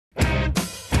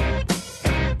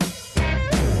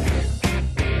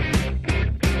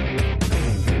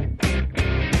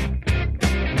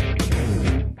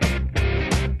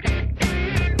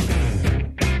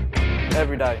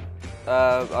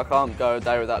I can't go a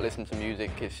day without listening to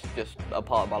music. It's just a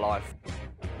part of my life.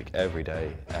 Like every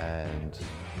day, and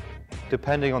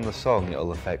depending on the song,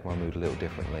 it'll affect my mood a little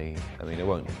differently. I mean, it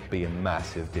won't be a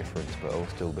massive difference, but it'll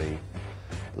still be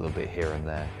a little bit here and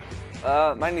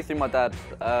there. Mainly through my dad.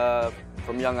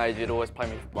 From a young age, he'd always play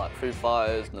me like Foo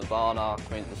Fighters, Nirvana,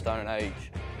 Queens of the Stone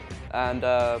Age, and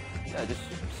it just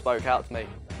spoke out to me.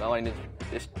 I mean,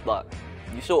 it's like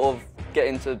you sort of get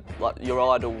into like your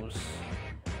idols.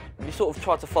 You sort of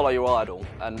try to follow your idol,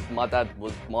 and my dad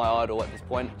was my idol at this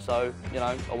point. So you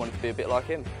know, I wanted to be a bit like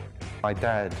him. My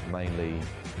dad mainly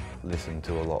listened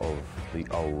to a lot of the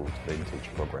old vintage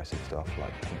progressive stuff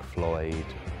like Pink Floyd,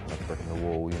 like Brick in the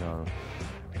Wall, you know,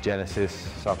 Genesis,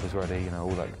 Supper's Ready, you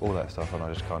know, all that stuff, and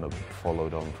I just kind of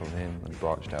followed on from him and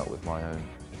branched out with my own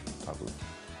type of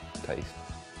taste.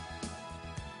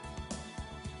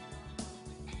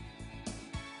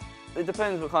 It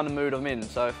depends what kind of mood I'm in.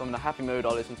 So if I'm in a happy mood, I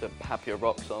listen to happier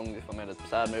rock songs. If I'm in a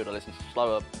sad mood, I listen to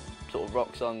slower sort of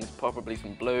rock songs, probably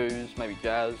some blues, maybe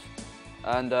jazz.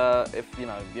 And if you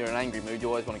know you're in an angry mood, you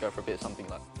always want to go for a bit of something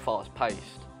like fast-paced.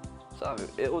 So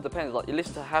it all depends. Like you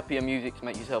listen to happier music to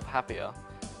make yourself happier.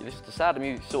 You listen to sadder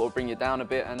music to sort of bring you down a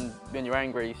bit, and when you're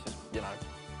angry, it's just, you know,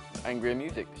 angrier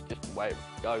music. It's just the way it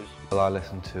goes. Well, I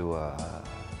listen to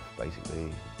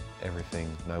basically everything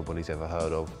nobody's ever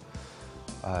heard of.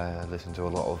 I listen to a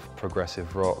lot of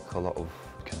progressive rock, a lot of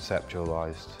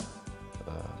conceptualised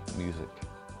music.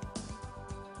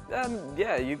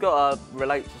 Yeah, you've got to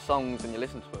relate to songs when you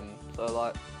listen to them. So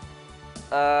like,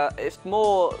 it's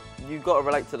more, you've got to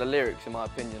relate to the lyrics in my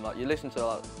opinion. Like you listen to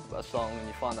like, a song and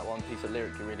you find that one piece of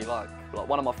lyric you really like. Like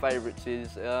one of my favourites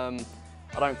is, I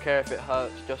don't care if it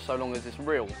hurts just so long as it's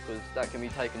real, because that can be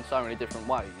taken so many different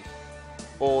ways.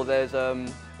 Or there's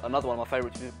another one of my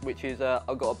favourites, which is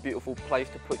I've got a beautiful place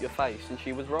to put your face, and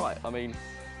she was right. I mean,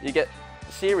 you get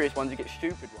serious ones, you get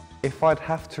stupid ones. If I'd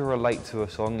have to relate to a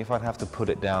song, if I'd have to put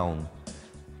it down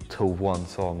to one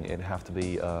song, it'd have to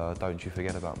be Don't You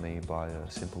Forget About Me by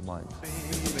Simple Minds.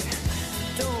 Baby,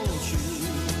 don't you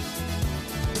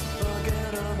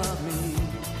forget about me.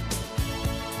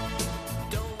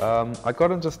 I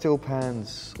got into steel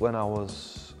pans when I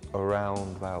was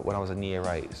when I was in year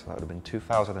 8, so that would have been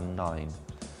 2009.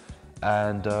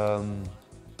 And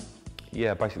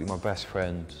yeah, basically my best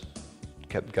friend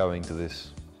kept going to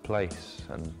this place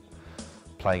and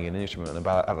playing an instrument, and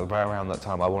about around that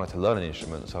time I wanted to learn an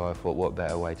instrument, so I thought what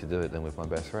better way to do it than with my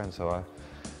best friend, so I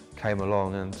came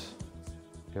along, and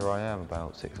here I am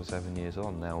about 6 or 7 years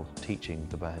on now teaching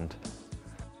the band.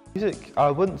 Music, I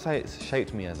wouldn't say it's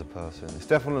shaped me as a person. It's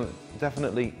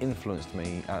definitely influenced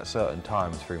me at certain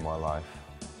times through my life,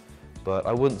 but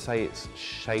I wouldn't say it's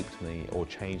shaped me or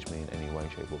changed me in any way,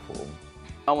 shape or form.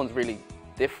 No one's really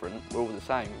different, we're all the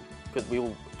same, because we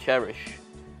all cherish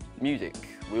music.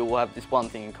 We all have this one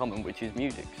thing in common, which is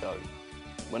music, so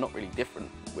we're not really different,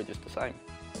 we're just the same.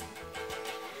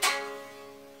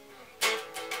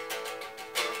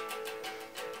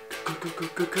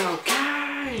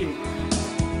 Cocaine!